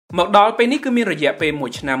មកដល់ពេលនេះគឺមានរយៈពេល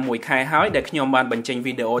1ឆ្នាំ1ខែហើយដែលខ្ញុំបានបញ្ចេញ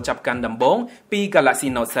វីដេអូចាប់កាន់ដំបូងពី Galaxy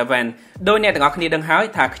Note 7 ដោយអ្នកទាំងអស់គ្នាដឹងហើយ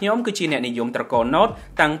ថាខ្ញុំគឺជាអ្នកនិយមត្រកូល Note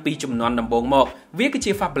តាំងពីជំនាន់ដំបូងមកវាគឺ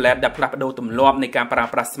ជា phablet ដែលផ្លាស់ប្ដូរទម្លាប់នៃការប្រើ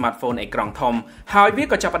ប្រាស់ smartphone អេក្រង់ធំហើយវា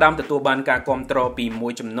ក៏ចាប់ផ្ដើមទទួលបានការគាំទ្រពីមួ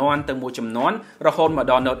យចំនួនទៅមួយចំនួនរហូតមក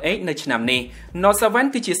ដល់ Note 8 នៅឆ្នាំនេះ Note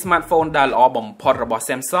 7 គឺជា smartphone ដែលល្អបំផុតរបស់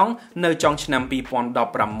Samsung នៅចុងឆ្នាំ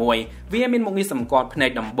2016វាមានមុខងារសម្គាល់ភ្នែក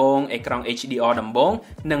ដំបូងអេក្រង់ HDR ដំបូង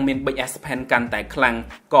និងមាន Big S Pen កាន់តែខ្លាំង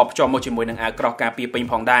ក៏ភ្ជាប់មកជាមួយនឹងអាវក្រោះការពារពេញ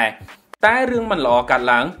ផងដែរតែរឿងមិនល្អកាត់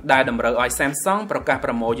ឡើងដែលតម្រូវឲ្យ Samsung ប្រកាសប្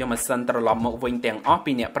រមូលយកម៉ាស៊ីនត្រឡប់មកវិញទាំងអស់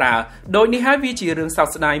ពីអ្នកប្រើដោយនេះហើយវាជារឿងសោក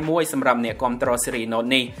ស្ដាយមួយសម្រាប់អ្នកគាំទ្រស៊េរី Note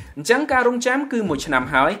នេះអញ្ចឹងការរងចាំគឺ1ឆ្នាំ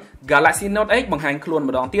ហើយ Galaxy Note 8បង្ហាញខ្លួន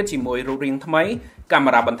ម្ដងទៀតជាមួយរូបរាងថ្មីកា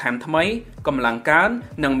មេរ៉ាបន្ថែមថ្មីកម្លាំងកើន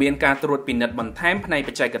និងមានការត្រួតពិនិត្យបន្ថែមផ្នែកប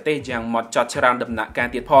ច្ចេកទេសយ៉ាងហ្មត់ចត់ច្រើនដំណាក់កាល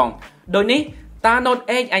ទៀតផងដោយនេះតើ Note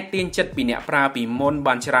 8 អាចទាញចិត្តពីអ្នកប្រើពីមុន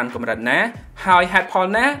បានច្រើនកម្រិតណាហើយហេតុផល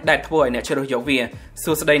ណាដែលធ្វើឲ្យអ្នកជ្រើសយកវា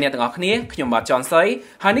សួស្តីអ្នកទាំងអស់គ្នាខ្ញុំបាទចនសី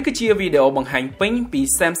ហើយនេះគឺជាវីដេអូបង្ហាញពេញពី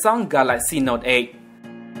Samsung Galaxy Note 8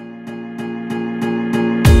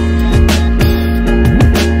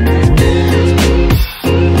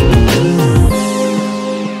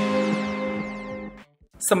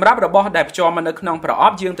សម្រាប់របស់ដែលភ្ជាប់មកនៅក្នុងប្រអ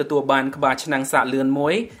ប់យើងទទួលបានក្បាលឆ្នាំងសាកលឿនមួ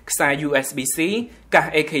យខ្សែ USB-C កាស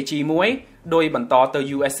AKG មួយដោយបន្តទៅ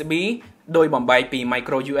USB ដោយបំបែកពី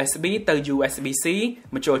micro USB ទៅ USB-C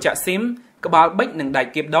ម្ជុលចាក់ SIM ក្បាលប៊ិចនិងដែក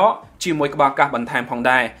គៀបដកជាមួយក្បាលកាសបន្ថែមផង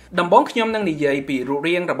ដែរដំបូងខ្ញុំនឹងនិយាយពីរូប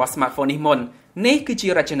រាងរបស់ smartphone នេះមុននេះគឺជា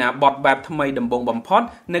រចនាបថបែបថ្មីដំបូងបំផុត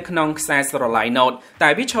នៅក្នុងខ្សែស្រឡាយ Note តែ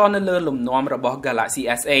វាឈរនៅលើលំនាំរបស់ Galaxy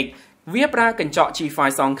S8វាប្រើកញ្ចក់ G5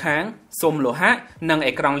 សងខាងស៊ុមលោហៈនិង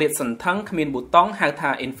អេក្រង់លាតសន្ធឹងគ្មានប៊ូតុងហៅថា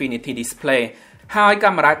Infinity Display ហើយ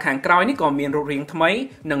កាមេរ៉ាខាងក្រោយនេះក៏មានរូបរាងថ្មី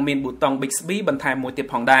និងមានប៊ូតុង Bixby បន្ថែមមួយទៀត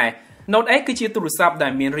ផងដែរ Note 8 គឺជាទូរស័ព្ទដែ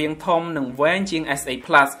លមានរាងធំនិងវែងជាង S8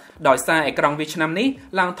 Plus ដោយសារអេក្រង់វាឆ្នាំនេះ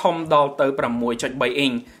ឡើងធំដល់ទៅ 6.3 អ៊ី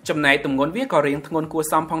ងចំណែកទម្ងន់វាក៏រាងធ្ងន់គួរ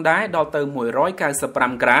សមផងដែរដល់ទៅ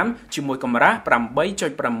195ក្រាមជាមួយកម្រាស់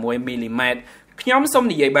 8.6 មីលីម៉ែត្រខ្ញុំសូម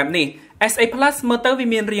និយាយបែបនេះ S8 Plus មើលទៅវា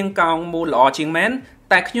មានរាងកោងមូលល្អជាងមែន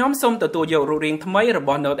តែខ្ញុំសូមទទួលយករូបរាងថ្មីរប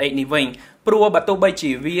ស់ Note 8 នេះវិញព្រោះបើទោះបី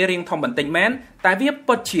ជាវារាងធំបន្តិចមែនតែវា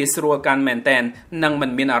ពិតជាស្រួលកាន់មែនតែននិងមិន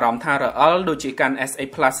មានអារម្មណ៍ថារអិលដូចជាកាន់ S8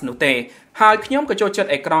 Plus នោះទេហើយខ្ញុំក៏ចូលចិត្ត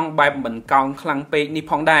អេក្រង់បែបមិនកោងខ្លាំងពេកនេះ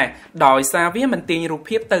ផងដែរដោយសារវាមិនទាញរូប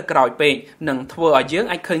ភាពទៅក្រោយពេកនិងធ្វើឲ្យយើង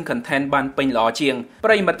អាចឃើញ content បានពេញល្អជាងប្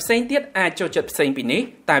រិយមិត្តផ្សេងទៀតអាចចូលចិត្តផ្សេងពីនេះ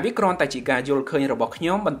តែវាគ្រាន់តែជាការយល់ឃើញរបស់ខ្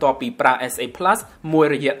ញុំបន្ទាប់ពីប្រើ S8 Plus មួយ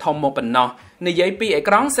រយៈធំមកប៉ុណ្ណោះនិយាយពីអេ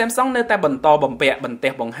ក្រង់ Samsung នៅតែបន្តបំពាក់បន្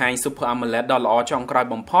ទះបង្ហាញ Super AMOLED ដ៏ល្អចុងក្រោយ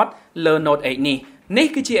បំផុតលើ Note 8 នេះ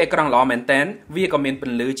គឺជាអេក្រង់ល្អមែនទែនវាក៏មានព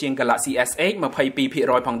ន្លឺជាង Galaxy S8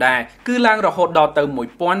 22% ផងដែរគឺឡើងរហូតដល់ទៅ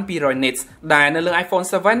1200 nits ដែលនៅលើ iPhone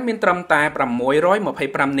 7 មានត្រឹមតែ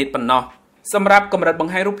625 nits ប៉ុណ្ណោះសម្រាប់កម្រិតប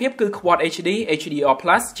ង្ហាញរូបភាពគឺ Quad HD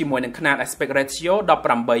HDR+ ជាមួយនឹងខនាត aspect ratio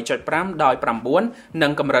 18.5 ដោយ 9 និ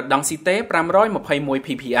ងកម្រិត density 521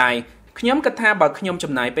 ppiខ្ញុំគិតថាបើខ្ញុំ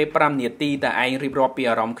ចំណាយពេល5នាទីតែឯងរៀបរាប់ពី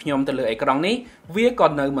អារម្មណ៍ខ្ញុំទៅលើអេក្រង់នេះវាក៏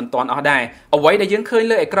នៅមិនទាន់អស់ដែរអ្វីដែលយើងឃើញ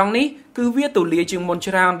លើអេក្រង់នេះគឺវាទូលាយជាងមុន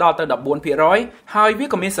ច្រើនដល់ទៅ 14% ហើយវា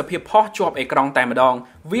ក៏មានសភាពផុសជាប់អេក្រង់តែម្ដង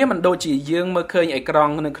វាមិនដូចជាយើងមើលឃើញអេក្រ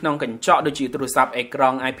ង់នៅក្នុងកញ្ចក់ដូចជាទូរស័ព្ទអេក្រ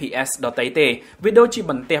ង់ IPS ដទៃទេវាដូចជា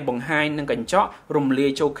បន្ទះបង្ហាញនិងកញ្ចក់រំលា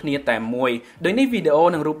យចូលគ្នាតែមួយដោយនេះវីដេអូ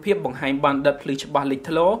និងរូបភាពបង្ហាញបានដិតភ្លឺច្បាស់លេច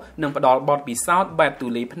ធ្លោនិងផ្ដល់បទពិសោធន៍បែបទូ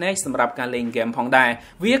លាយភ្នែកសម្រាប់ការលេងហ្គេមផងដែរ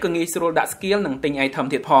វាក៏ងាយស្រួលដាក់ skill និងទិញ item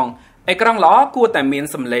ទៀតផងអេក្រង់ល្អគួរតែមាន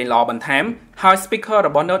សំឡេងល្អបន្ថែមហើយ speaker រ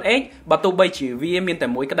បស់ Note 8បើទោះបីជាវាមានតែ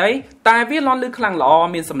មួយក្តីតែវាលាន់ឮខ្លាំងល្អ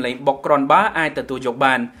មានសំឡេងបុកគ្រាន់បើអាចទទួលយក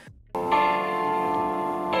បាន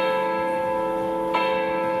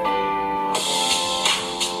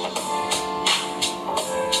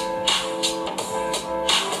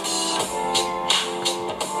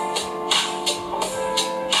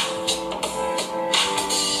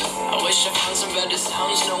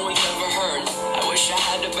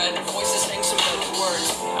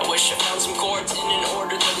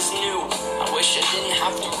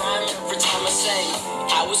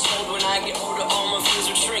I was told when I get older all my fears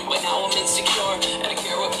would shrink, but now I'm insecure and I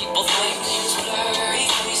care what people think. My name's blurry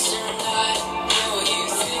face and I know what you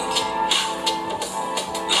think.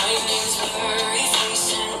 My name's blurry face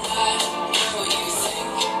and I know what you think.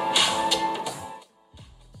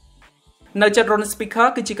 នៅចិត្ត Run Speaker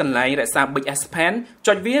គឺជាកន្លែងរក្សា Big S Pen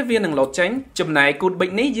ចុចវានឹងលោតចេញចំណែក Good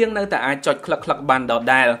Big នេះយើងនៅតែអាចចុចក្លឹកបានដ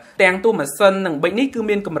ដែលទាំងទូម៉ាស៊ីននិង Big នេះគឺ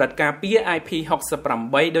មានកម្រិតការពារ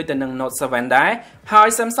IP68 ដូចទៅនឹង Note 7ដែរ ហើយ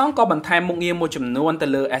Samsung ក៏បន្ថែមមុខងារមួយចំនួនទៅ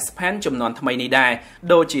លើ S Pen ចំនួនថ្មីនេះដែរ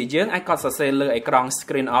ដូចជាយើងអាចកត់សរសេរលើអេក្រង់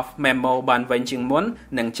Screen of Memo បានវិញជាងមុន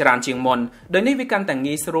និងច្រើនជាងមុនដោយនេះវាកាន់តែ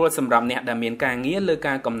ងាយស្រួលសម្រាប់អ្នកដែលមានការងារលើ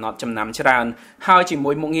ការកំណត់ចំណាំច្រើនហើយជា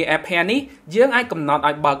មួយមុខងារ App Pen នេះយើងអាចកំណត់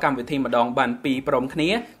ឲ្យបើកកម្មវិធីម្ដងបានពីរព្រមគ្នា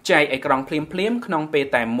ចែកអេក្រង់ភ្លាមៗក្នុងពេល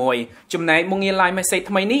តែមួយចំណែកមុខងារ Line Message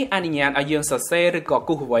ថ្មីនេះអនុញ្ញាតឲ្យយើងសរសេរឬក៏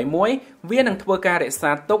គូសអ្វីមួយវានឹងធ្វើការរក្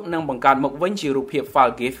សាទុកនិងបង្កើតមកវិញជារូបភាព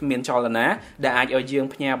file GIF មានចលនាដែលអាចឲ្យយើង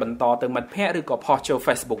ផ្ញើបន្តទៅមិត្តភ័ក្តិឬក៏ផុសចូល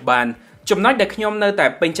Facebook បានចំណុចដែលខ្ញុំនៅតែ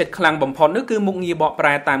ពេញចិត្តខ្លាំងបំផុតនោះគឺមុខងារបកប្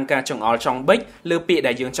រែតាមការចង្អុលចង់បិចលើពាក្យ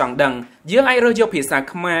ដែលយើងចង់ដឹងយើងអាចរើសយកភាសា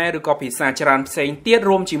ខ្មែរឬក៏ភាសាច្រើនផ្សេងទៀត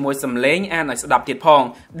រួមជាមួយសំឡេងអានឲ្យស្ដាប់ទៀតផង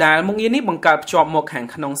ដែលមុខងារនេះបង្កើតភ្ជាប់មកខាង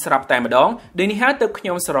ក្នុងស្រាប់តែម្ដងដូចនេះហើយទើបខ្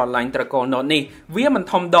ញុំស្រឡាញ់ត្រកូល Note នេះវាមិន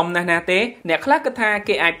ធំដុំណាស់ណាទេអ្នកខ្លះគិតថា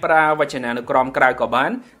គេអាចប្រើវចនានុក្រមក្រៅក៏បា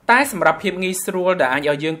នតែសម្រាប់ភាពងាយស្រួលដែលអាច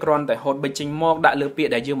ឲ្យយើងគ្រាន់តែហូតបិចចេញមកដាក់លើពាក្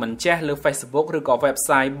យដែលយើងមិនចេះលើ Facebook ឬក៏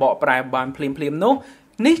website បកប្រែបានភ្លាមៗនោះ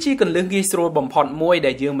នេះជាគន្លឹះងាយស្រួលបំផុតមួយ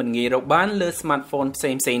ដែលយើងមិនងាយរកបានលើ smartphone ផ្សេ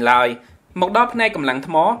ងៗឡើយមកដល់ផ្នែកកម្លាំង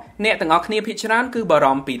ថ្មអ្នកទាំងអស់គ្នាភាគច្រើនគឺបារ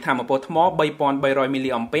ម្ភពីថាមពលថ្ម 3300 មីលី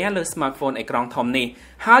អាំពែលើ smartphone អេក្រង់ធំនេះ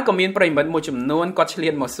ហើយក៏មានប្រិយមិត្តមួយចំនួនគាត់ឆ្លៀ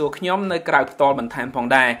តមកសួរខ្ញុំនៅក្រៅផ្ទាល់បន្ថែមផង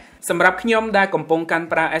ដែរសម្រាប់ខ្ញុំដែលកំពុងកាន់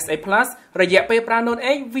ប្រើ SA Plus រយៈពេលប្រើ Note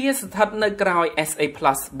 8វាស្ថិតនៅក្រោយ SA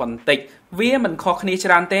Plus បន្តិចវាមិនខុសគ្នាច្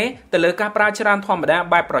រើនទេទៅលើការប្រើច្រើនធម្មតា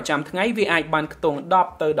បែបប្រចាំថ្ងៃវាអាចបានខ្ទង់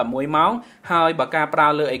10ទៅ11ម៉ោងហើយបើការប្រើ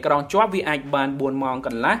លើអេក្រង់ជាប់វាអាចបាន4ម៉ោងក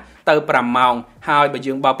ន្លះទៅ5ម៉ោងហើយបើ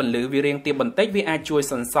យើងបើកពន្លឺវារៀងទាបបន្តិចវាអាចជួយ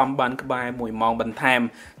សន្សំបានក្បែរ1ម៉ោងបន្ថែម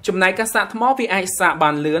ចំណែកការសាកថ្មវាអាចសាកបា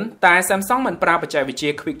នលឿនតែ Samsung មិនប្រើបច្ចេកវិទ្យា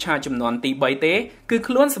Quick Charge ចំនួនទី3ទេគឺ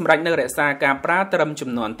ខ្លួនសម្រាប់នៅរក្សាការប្រើត្រឹមចំ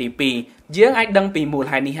នួនទី2យើងអាចដឹងពីមូល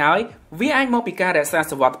ហេតុនេះហើយវាអាចមកពីការរក្សា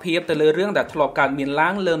សុវត្ថិភាពទៅលើរឿងដែលធ្លាប់កើតមានឡើ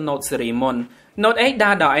ងលើ Note series មុន Note 8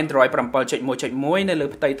ដើរដោយ Android 7.1.1 នៅលើ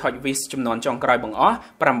ផ្ទៃ TouchWiz ចំនួនចុងក្រោយបង្អស់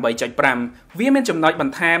 8.5 វាមានចំណុចប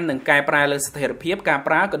ន្ថែមនិងកែប្រែលើស្ថិរភាពការ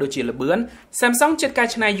ប្រើក៏ដូចជាល្បឿន Samsung ចិត្តកែ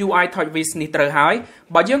ច្នៃ UI TouchWiz នេះត្រូវហើយ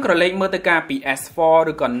បើយើងក្រឡេកមើលទៅការពី S4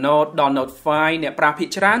 ឬក៏ Note ដល់ Note 5អ្នកប្រើភាគ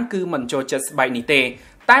ច្រើនគឺមិនចូលចិត្តស្បែកនេះទេ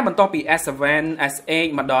តែបន្ទាប់ពី S7 S8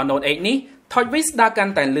 មកដល់ Note 8នេះTouchWiz ដើរកា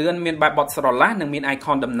ន់តែលឿនមានបែបបត់ស្រឡះនិងមាន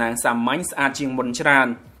icon តំណាងសាមញ្ញស្អាតជាងមុនច្រើន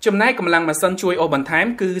ចំណែកកម្លាំងម៉ាស៊ីនជួយអូសបន្ថែម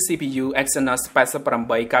គឺ CPU Exynos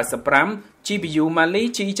 8895 GPU Mali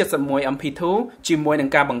G71 MP2 ជាមួយនឹង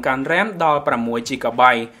ការបង្កើន RAM ដល់ 6GB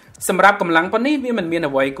សម្រាប់កម្លាំងប៉ុណ្នេះវាមិនមាន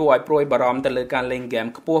អ្វីគួរឲ្យព្រួយបារម្ភទៅលើការលេងហ្គេម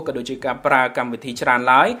ខ្ពស់ក៏ដូចជាការប្រើកម្មវិធីច្រើន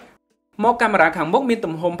ឡើយមកកាមេរ៉ាខាងមុខមាន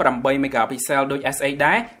ទំហំ8 megapixel ដូច S8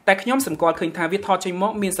 ដែរតែខ្ញុំសម្គាល់ឃើញថាវាថតចេញម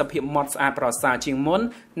កមានសភាពម៉ត់ស្អាតប្រសើរជាងមុន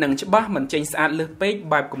និងច្បាស់មិនចេញស្អាតលើសពេក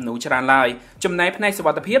បែបគំនូរច្រើនឡើយចំណែកផ្នែកសុវ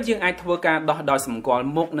ត្ថិភាពយើងអាចធ្វើការដោះដោយសម្គាល់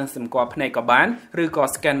មុខនិងសម្គាល់ភ្នែកក៏បានឬក៏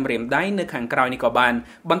scan ម្រាមដៃនៅខាងក្រោយនេះក៏បាន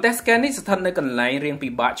បន្ទះ scan នេះស្ថិតនៅកន្លែងរៀងពិ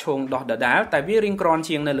បាកឈោងដោះដដែលតែវារៀងក្រាន់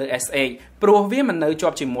ជាងនៅលើ S8 ព្រោះវាមិននៅជា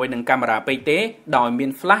ប់ជាមួយនឹងកាមេរ៉ាពេកទេដោយមាន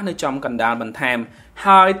flash នៅចំកណ្ដាលបន្ថែម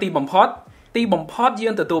ហើយទីបំផុតយើ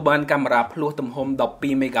ងទទួលបានកាមេរ៉ាភ្លោះទំហំ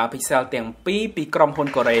12 megapixel ទាំងពីរពីក្រុមហ៊ុន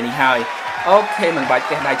កូរ៉េនេះហើយអូខេមិនបាច់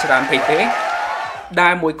កេះដៃច្រើនពេកទេដែ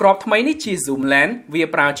លមួយគ្រាប់ថ្មីនេះជា zoom lens វា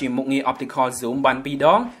ប្រើជាមុខងារ optical zoom បាន2ដ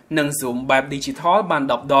ងនិង zoom បែប digital បាន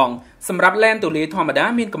10ដងសម្រាប់ lens ទូលាយធម្មតា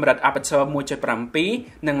មានកម្រិត aperture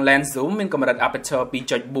 1.7 និង lens zoom មានកម្រិត aperture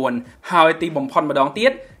 2.4 ហើយទីបំផុតម្ដងទៀ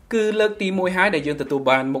តគឺលើកទី1ហើយដែលយើងទទួល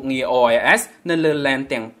បានមុខងារ OIS នៅលើ lens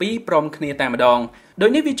ទាំងពីរព្រមគ្នាតែម្ដងដោយ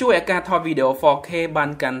នេះវាជួយឲ្យការថតវីដេអូ 4K បាន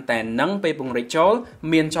កាន់តែនឹងពេលពង្រីកចូល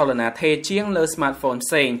មានចលនាថេរជាងលើ smartphone ផ្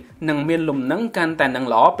សេងនិងមានលំនឹងកាន់តែនឹង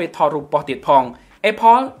ល្អពេលថតរូបប៉ុស្តិ៍ទៀតផង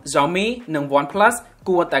Apple, Xiaomi និង OnePlus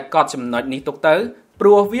គួរតែកត់ចំណុចនេះទុកទៅព្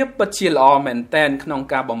រោះវាពិតជាល្អមែនទែនក្នុង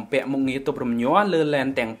ការបំពាក់មុខងារទប់រំញ័រលើ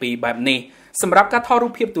lens ទាំងពីរបែបនេះសម្រាប់ការថតរូ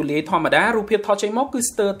បភាពទូលាយធម្មតារូបភាពថតចេញមកគឺ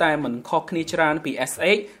ស្ទើរតែមិនខុសគ្នាច្រើនពី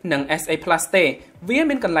S8 និង SA Plus ទេវា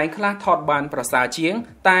មានកន្លែងខ្លះថតបានប្រសើរជាង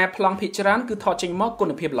តែប្លង់ភាគច្រើនគឺថតចេញមកគុ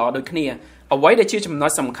ណភាពល្អដូចគ្នាអ្វីដែលជាចំណុ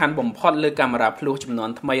ចសំខាន់បំផុតលើកាមេរ៉ាភ្លោះចំនួន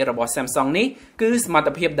ថ្មីរបស់ Samsung នេះគឺសមត្ថ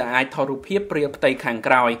ភាពដែលអាចថតរូបភាពព្រាលផ្ទៃខាង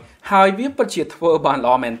ក្រោយហើយវាពិតជាធ្វើបាន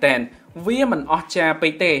ល្អមែនទែនវាមិនអស្ចារ្យពេ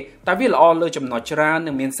កទេតែវាល្អលើចំណុចច្រើន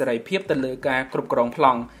និងមានសេរីភាពទៅលើការគ្រប់គ្រងប្ល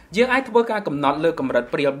ង់យើងអាចធ្វើការកំណត់លើកម្រិត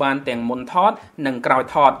ព្រាលបានទាំងមុនថតនិងក្រោយ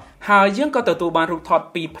ថតហើយយើងក៏ទទួលបានរូបថត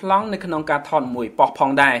2ប្លង់នៅក្នុងការថតមួយប៉ុស្តិ៍ផ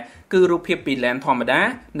ងដែរគឺរូបភាពពី lens ធម្មតា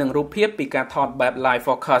និងរូបភាពពីការថតបែប live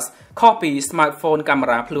focus ខុសពី smartphone កាមេ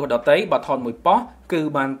រ៉ាភ្លោះដទៃបើថតមួយប៉ុស្តិ៍គឺ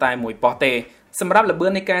បានតែមួយប៉ុស្តិ៍ទេសម្រាប់ល្បឿ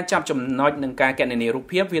ននៃការចាប់ចំណុចនិងការគណនារូប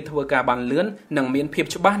ភាពវាធ្វើការបានលឿននិងមានភាព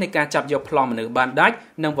ច្បាស់នៃការចាប់យកប្លង់មនុស្សបានដាច់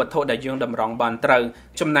និងវត្ថុដែលយើងតម្រង់បានត្រូវ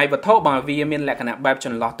ចំណែកវត្ថុបើវាមានលក្ខណៈបែបច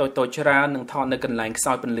ន្លោះតូចៗច្រើននិងថតនៅកន្លែងខ្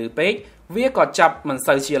សោយពន្លឺពេកវាក៏ចាប់មិន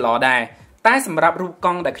សូវជាល្អដែរ តែសម្រាប់រូបក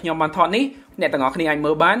ង់ដែលខ្ញុំបានថតនេះអ្នកទាំងអស់គ្នាអាច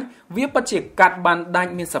មើលបានវាពិតជាកាត់បានដា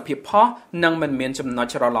ច់មានសភាពផុសនិងមិនមានចំណុច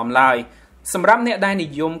ច្រឡំឡើយសម្រាប់អ្នកដែលនិ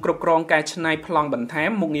យមគ្រប់គ្រងកែច្នៃប្លង់បន្ថែម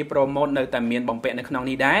មុខងារ promote នៅតែមានបំពាក់នៅក្នុង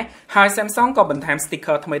នេះដែរហើយ Samsung ក៏បន្ថែម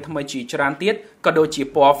sticker ថ្មីៗជាច្រើនទៀតក៏ដូចជា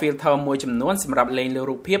ពណ៌ filter មួយចំនួនសម្រាប់លេងលើ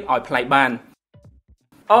រូបភាពឲ្យប្លែកបាន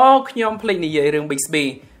ខ្ញុំភ្លេចនិយាយរឿង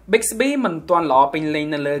Bixby មិនទាន់ល្អពេញលេញ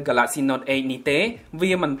នៅលើ Galaxy Note 8នេះទេ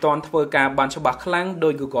វាមិនទាន់ធ្វើការបានច្បាស់ខ្លាំងដោ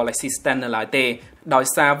យ Google Assistant នៅឡើយទេដោយ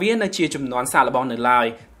សារវានៅជាចំនួនសាកល្បងនៅឡើយ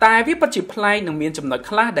តែវាពិតជាប្លែកនិងមានចំណុច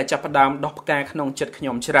ខ្លះដែលចាប់ផ្ដើមដោះផ្កាក្នុងចិត្តខ្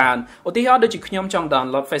ញុំច្រើនឧទាហរណ៍ដូចជាខ្ញុំចង់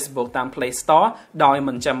download Facebook តាម Play Store ដោយ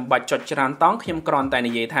មិនចាំបាច់ចុចច្រើនតង់ខ្ញុំគ្រាន់តែ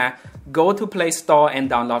និយាយថា Go to Play Store and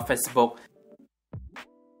download Facebook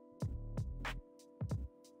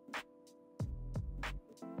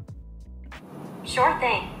Sure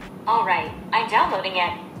thing. All right, I'm downloading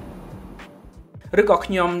it. ឬក៏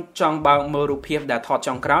ខ្ញុំចង់បើកមើលរូបភាពដែលថត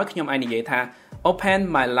ចុងក្រោយខ្ញុំអាចនិយាយថា Open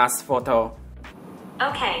my last photo.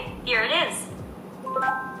 Okay, here it is.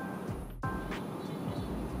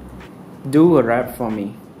 Do a rap for me.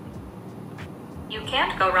 You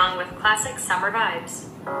can't go wrong with classic summer vibes.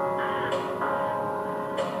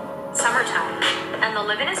 Summertime, and the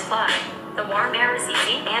living is fly. The warm air is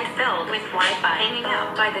easy and filled with Wi-Fi. Hanging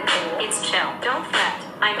out by the pool, it's chill. Don't fret.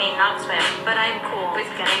 I may not swim, but I'm cool with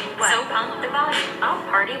getting wet. So pump the volume. I'll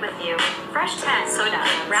party with you. Fresh tan soda,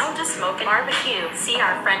 round to smoke and barbecue. See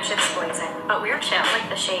our friendships blazing, but we're chill like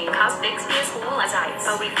the shade. Cause Bixby is cool as ice,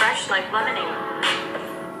 but we fresh like lemonade.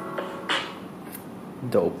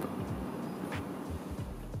 Dope.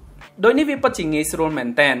 ដោយនេះវាពិតជាងាយស្រួលមែន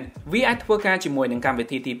តើវាអាចធ្វើការជាមួយនឹងកម្មវិ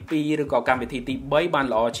ធីទី2ឬក៏កម្មវិធីទី3បាន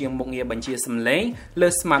ល្អជាងមុខងារបញ្ជាសំឡេងលើ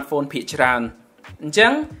smartphone ភាគច្រើនអញ្ចឹ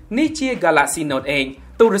ងនេះជា Galaxy Note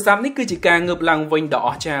 8ទូរស័ព្ទនេះគឺជាការងើបឡើងវិញដ៏អ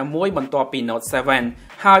ស្ចារ្យមួយបន្ទាប់ពី Note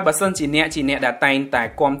 7ហើយបើសិនជាអ្នកដែលតែងតែ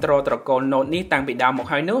គ្រប់គ្រងត្រកូល Note នេះតាំងពីដើមមក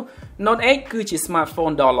ហើយនោះ Note 8គឺជា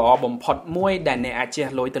smartphone ដ៏ល្អបំផុតមួយដែលអ្នកអាចជះ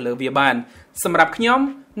លុយទៅលើវាបានសម្រាប់ខ្ញុំ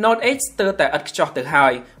Note 8ស្ទើរតែឥតខ្ចោះទៅហើ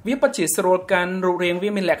យវាពិតជាស្រួលកាន់រូបរាងវា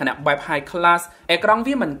មានលក្ខណៈបែប high class អេក្រង់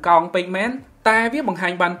វាមិនកោងពេកមែនតែវាបង្ហា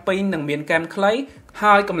ញបានពេញនិងមានគែមខ្លី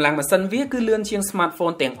ហើយកម្លាំងម៉ាស៊ីនវាគឺលឿនជាង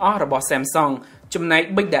smartphone ទាំងអស់របស់ Samsung ចំណែក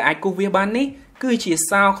big ដែលអាចគូសវាបាននេះគឺជា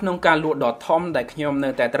សោក្នុងការលក់ដ៏ធំដែលខ្ញុំនៅ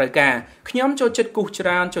តែត្រូវការខ្ញុំចូលចិត្តគូសច្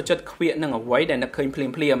រើនចូលចិត្តខ្វៀកនឹងអ្វីដែលនឹកឃើញ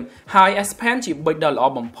ភ្លាមហើយ S Pen ជា big ដ៏ល្អ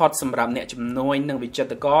បំផុតសម្រាប់អ្នកជំនួយនិងវិចិ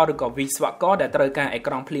ត្រករឬក៏វិស្វករដែលត្រូវការអេ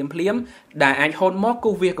ក្រង់ភ្លាមដែលអាចហូតមក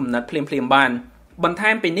គូសវាកំណត់ភ្លាមបានបន្ថែ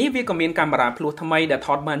មពីនេះវាក៏មានកាមេរ៉ាភ្លោះថ្មីដែលថ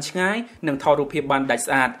តបានឆ្ងាយនិងថតរូបភាពបានដាច់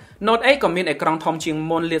ស្អាត Note 8ក៏មានអេក្រង់ធំជាង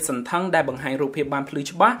មុនលាតសន្ធឹងដែលបង្ហាញរូបភាពបានភ្លឺ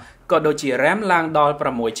ច្បាស់ក៏ដូចជា RAM ឡើងដល់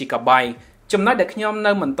6 GB ចំណុចដែលខ្ញុំ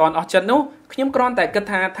នៅមិនទាន់អស់ចិត្តនោះខ្ញុំគ្រាន់តែគិត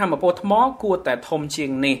ថាថាមពលថ្មគួរតែធំជា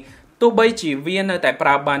ងនេះទោះបីជាវានៅតែប្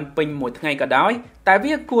រើបានពេញមួយថ្ងៃក៏ដោយតែ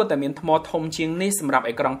វាគួរតែមានថ្មធំជាងនេះសម្រាប់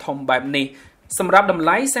អេក្រង់ធំបែបនេះសម្រាប់តម្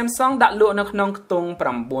លៃ Samsung ដាក់លក់នៅក្នុងខ្ទង់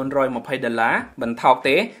$920មិនថោក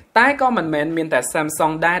ទេតែក៏មិនមែនមានតែ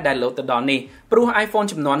Samsung ដែលលោតទៅដល់នេះព្រោះ iPhone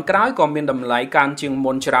ចំនួនក្រោយក៏មានតម្លៃកើនជាង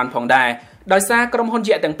មុនច្រើនផងដែរដោយសារក្រុមហ៊ុនយ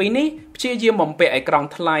ក្សទាំងពីរនេះព្យាយាមបំពាក់អេក្រង់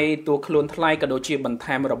ថ្លៃតួខ្លួនថ្លៃក៏ដូចជាបន្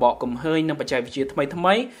ថែមរបកគំហើញនិងបច្ចេកវិទ្យាថ្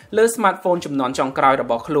មីលើ smartphone ចំនួនចុងក្រោយរ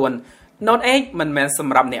បស់ខ្លួន Note 8មិនមែនស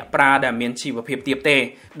ម្រាប់អ្នកប្រើដែលមានជីវភាពទាបទេ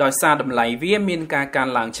ដោយសារតម្លៃវាមានការកើន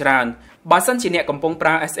ឡើងច្រើនបើសិនជាអ្នកកំពុងប្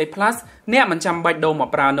រើ S8 Plus អ្នកមិនចាំបាច់ដូរមក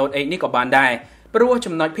ប្រើ Note 8នេះក៏បានដែរព្រោះ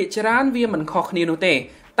ចំណុចភាគច្រើនវាមិនខុសគ្នានោះទេ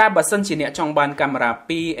តែបើសិនជាអ្នកចង់បានកាមេរ៉ា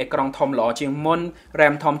2អេក្រង់ធំល្អជាងមុន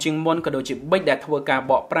RAM ធំជាងមុនក៏ដូចជា big ដែលធ្វើការ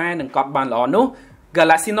បកប្រែនិងកត់បានល្អនោះ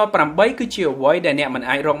Galaxy Note 8គឺជាអ្វីដែលអ្នកមិន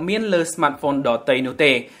អាចរកមានលើ smartphone ដទៃនោះ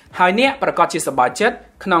ទេហើយអ្នកប្រកាសជាសប្បាយចិត្ត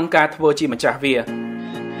ក្នុងការធ្វើជាម្ចាស់វា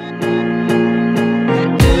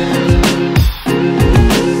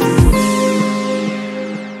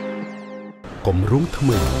គម្រោងថ្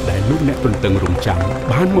មីដែលលោកអ្នកទន្ទឹងរង់ចាំ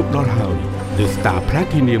បានមកដល់ហើយ The Star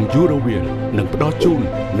Platinum Euroville នឹងផ្ដល់ជូន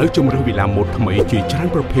នៅជម្រើសវិឡាម៉ូដថ្មីជាច្រើន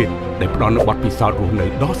ប្រភេទដែលផ្ដល់នូវបទពិសោធន៍រស់នៅ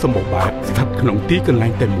ដ៏សម្បូរបែបស្ថិតក្នុងទីកន្លែ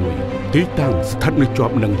ងតែមួយទីតាំងស្ថិតនៅជា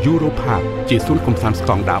ប់នឹង Euro Park ជាសួនកម្សាន្តស្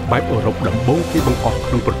តង់ដារបែបអឺរ៉ុបដំបូងគេបង្អស់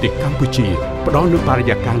ក្នុងប្រទេសកម្ពុជាផ្ដល់នូវបរិ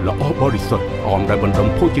យាកាសល្អបរិសុទ្ធអមដោយបណ្ដុំ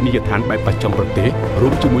ភោជនីយដ្ឋានបែបបច្ចឹមប្រទេសរួ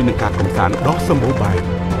មជាមួយនឹងការកម្សាន្តដ៏សម្បូរបែប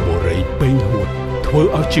បរិយាពេញហួតធ្វើ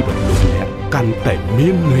ឲ្យជីវិតលោកអ្នកកាន់តែមា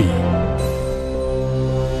នន័យ